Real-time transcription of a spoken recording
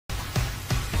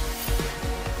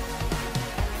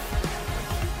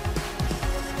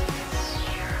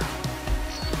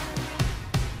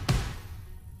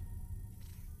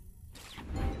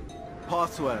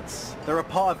Passwords. They're a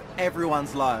part of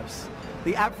everyone's lives.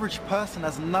 The average person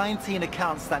has 19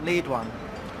 accounts that need one.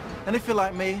 And if you're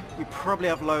like me, you probably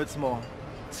have loads more.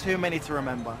 Too many to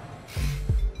remember.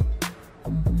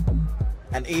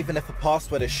 And even if a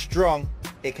password is strong,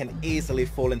 it can easily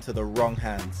fall into the wrong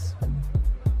hands.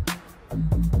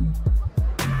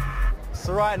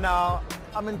 So right now,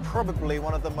 I'm in probably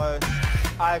one of the most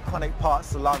iconic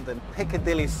parts of London,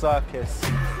 Piccadilly Circus.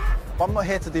 But I'm not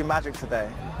here to do magic today.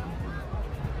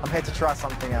 I'm here to try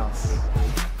something else.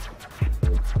 I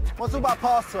want to talk about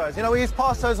passwords. You know, we use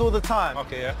passwords all the time.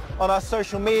 Okay, yeah. On our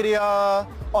social media,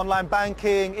 online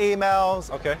banking, emails.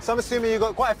 Okay. So I'm assuming you've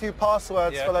got quite a few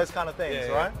passwords for those kind of things,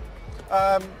 right?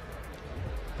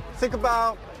 Think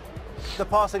about the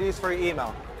password you use for your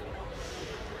email.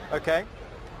 Okay.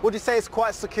 Would you say it's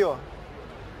quite secure?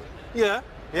 Yeah.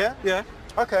 Yeah? Yeah.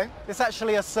 Okay. It's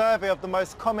actually a survey of the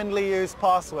most commonly used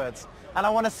passwords. And I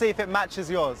want to see if it matches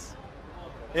yours.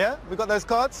 Yeah? We got those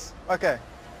cards? Okay.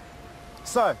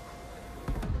 So,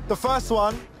 the first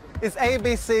one is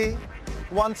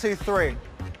ABC123.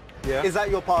 Yeah. Is that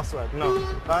your password? No.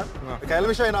 No? No. Okay, let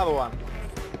me show you another one.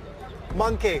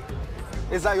 Monkey.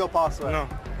 Is that your password? No.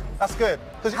 That's good.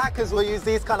 Because hackers will use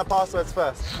these kind of passwords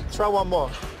first. Try one more.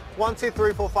 1, 2,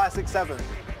 3, 4, 5, 6, 7.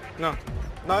 No.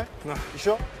 No? No. You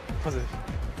sure? Positive.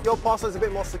 Your password's a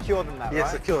bit more secure than that, right? Yeah,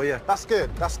 secure, yeah. That's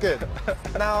good, that's good.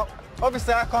 Now,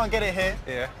 obviously I can't get it here.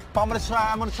 Yeah. But I'm gonna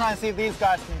try and see if these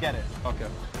guys can get it. Okay.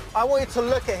 I want you to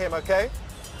look at him, okay?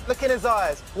 Look in his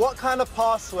eyes. What kind of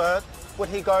password would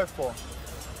he go for?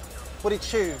 Would he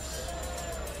choose?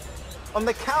 On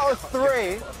the count of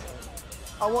 3,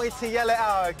 I want you to yell it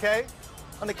out, okay?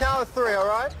 On the count of 3, all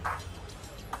right?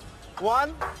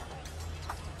 1,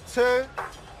 2,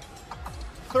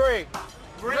 3.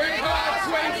 River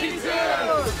 22!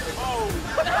 Oh.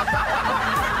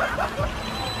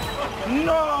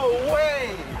 No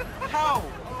way! How?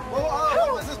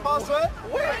 What was his password?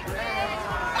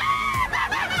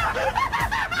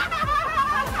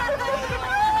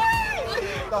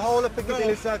 The whole of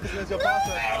Piccadilly Circus knows your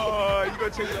password. Oh, you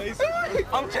got to change that.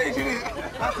 I'm changing it.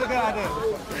 That's a good idea.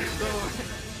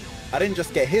 I didn't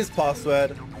just get his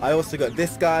password, I also got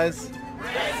this guy's.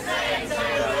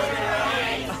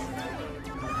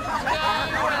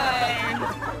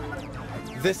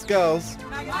 This girl's.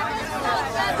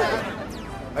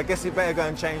 I guess you better go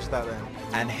and change that then.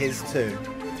 And his too.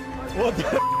 What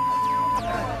the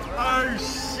Oh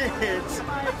shit!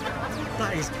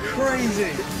 That is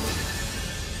crazy!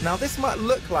 Now this might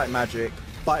look like magic,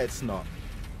 but it's not.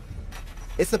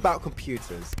 It's about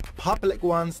computers, public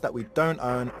ones that we don't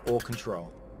own or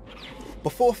control.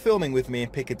 Before filming with me in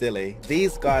Piccadilly,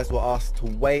 these guys were asked to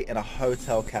wait in a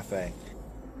hotel cafe,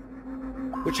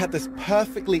 which had this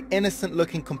perfectly innocent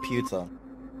looking computer.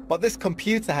 But this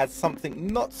computer had something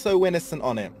not so innocent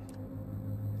on it.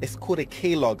 It's called a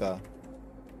keylogger.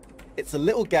 It's a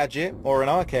little gadget, or in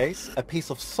our case, a piece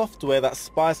of software that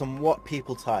spies on what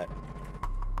people type.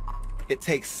 It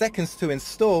takes seconds to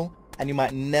install, and you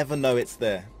might never know it's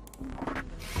there.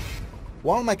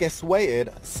 While my guests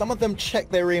waited, some of them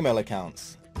checked their email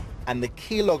accounts, and the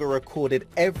keylogger recorded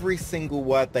every single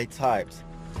word they typed,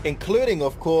 including,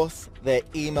 of course, their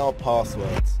email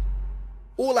passwords.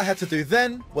 All I had to do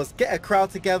then was get a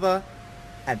crowd together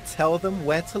and tell them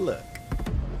where to look.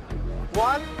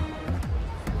 1,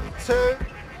 2,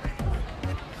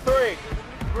 3.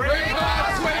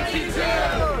 River 22!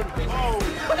 Oh.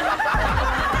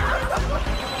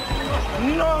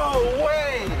 No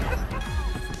way!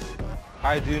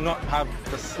 I do not have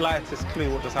the slightest clue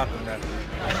what just happened there.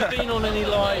 Have you been on any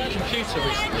like computer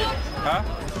recently? Huh?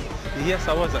 Yes,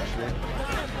 I was actually.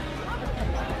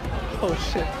 Oh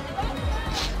shit.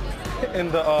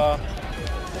 In the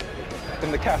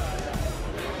cafe.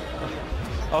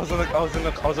 I was on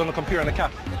the computer in the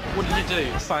cafe. What did you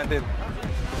do? Signed in.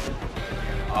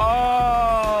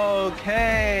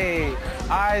 Okay.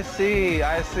 I see.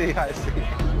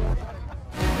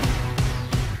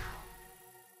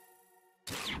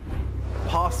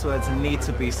 Passwords need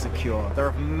to be secure. They're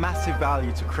of massive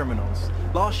value to criminals.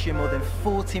 Last year, more than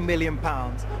 £40 million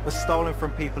was stolen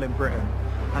from people in Britain.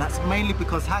 And that's mainly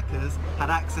because hackers had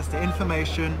access to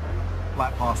information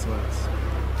like passwords.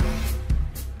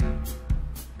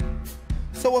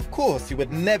 So of course, you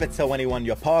would never tell anyone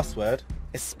your password,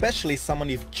 especially someone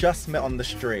you've just met on the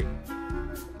street.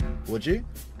 Would you?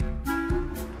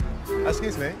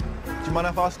 Excuse me, do you mind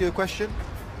if I ask you a question?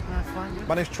 Fine, yeah.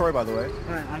 My name's Troy, by the way.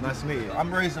 Right, Nice to meet you.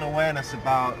 I'm raising awareness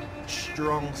about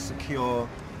strong, secure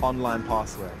online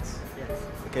passwords. Yes.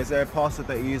 Okay, is there a password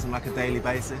that you use on like a daily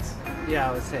basis? Yeah,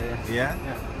 I would say yes. Yeah?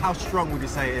 Yeah. How strong would you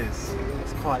say it is?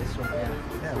 It's quite strong, yeah.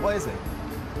 Yeah, what is it?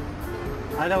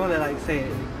 I don't want to like say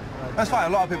it. That's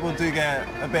fine. A lot of people do get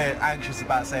a bit anxious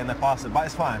about saying their password, but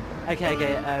it's fine. Okay.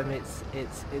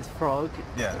 It's frog.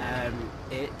 Yeah.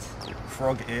 It.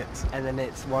 Frog it. And then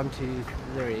it's 1, 2,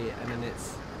 3, and then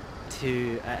it's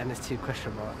two, and there's 2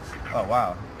 question marks. Oh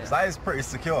wow. Yeah. So that is pretty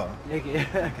secure. Okay.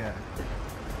 Okay.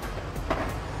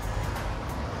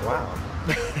 Wow.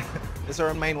 Is there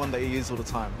a main one that you use all the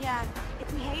time? Yeah,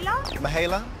 it's Mihaela.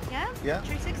 Mihaela? Yeah? Yeah?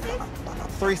 3 6s?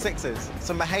 3 6s.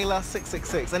 So Mihaela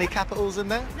 666. Any capitals in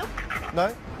there? Nope.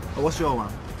 No? Oh, what's your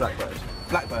one? Blackbird.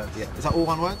 Blackbird? Yeah. Is that all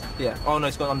one word? Yeah. Oh no,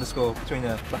 it's got an underscore between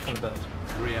the black and the bird.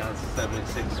 Riaz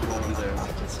 786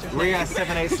 Riaz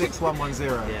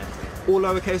 786110. Yeah. All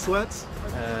lowercase words?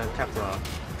 Capital R.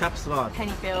 Capital R.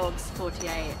 Pennyfields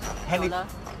 48. Penny Dollar.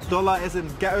 Dollar as in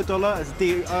ghetto dollar as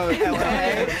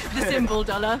D-O-L-L-A. The symbol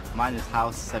dollar. Mine is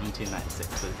House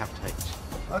 1796 with a capital H.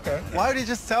 Okay. Why would you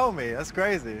just tell me? That's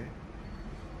crazy.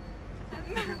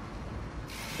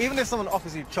 Even if someone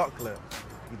offers you chocolate,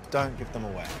 you don't give them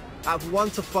away. Out of 1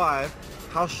 to 5,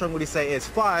 how strong would you say it is?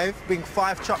 5 being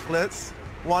 5 chocolates,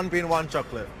 1 being 1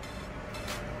 chocolate.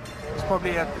 It's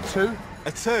probably a 2.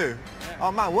 A 2?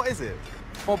 Oh man, what is it?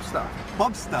 Bobster.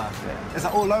 Bobster? Yeah. Is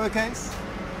that all lowercase?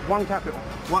 1 capital.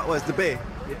 What was the B?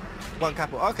 Yeah. 1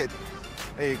 capital. Okay.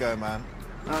 There you go, man.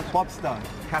 Bobster,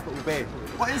 capital B.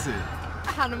 What is it?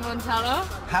 Hannah Montana.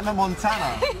 Hannah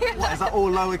Montana. What, is that all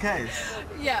lowercase?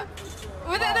 Yeah.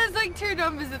 Well, then there's like 2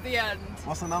 numbers at the end.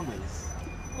 What's the numbers?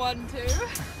 1, 2.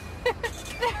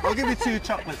 I'll give you 2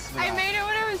 chocolates for that. I made it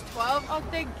when I was 12. Oh,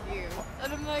 thank you.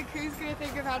 And I'm like, who's gonna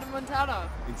think of Hannah Montana?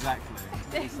 Exactly.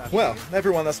 Thank you. Well,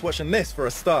 everyone that's watching this for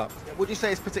a start, would you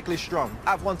say it's particularly strong?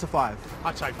 Out of 1 to 5?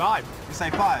 I'd say 5. You say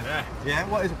 5? Yeah. Yeah?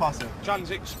 What is your password?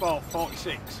 Transit Sport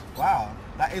 46. Wow,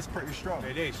 that is pretty strong.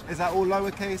 It is. Is that all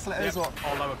lowercase letters Yep, or?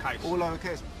 all lowercase. All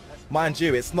lowercase. Mind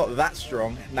you, it's not that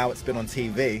strong now it's been on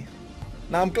TV.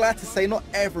 Now I'm glad to say not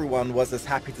everyone was as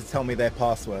happy to tell me their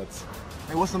passwords.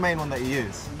 Hey, what's the main one that you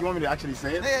use? You want me to actually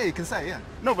say it? Yeah, you can say it, yeah.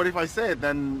 No, but if I say it,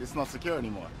 then it's not secure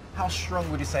anymore. How strong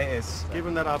would you say it is?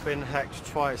 Given that I've been hacked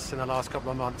twice in the last couple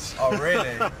of months. Oh really?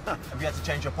 Have you had to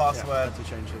change your password? Yeah, I had to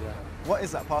change it, yeah. What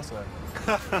is that password?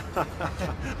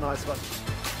 Nice one.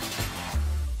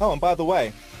 Oh, and by the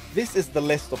way, this is the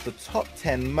list of the top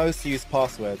 10 most used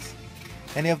passwords.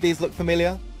 Any of these look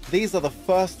familiar? These are the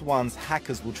first ones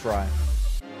hackers will try.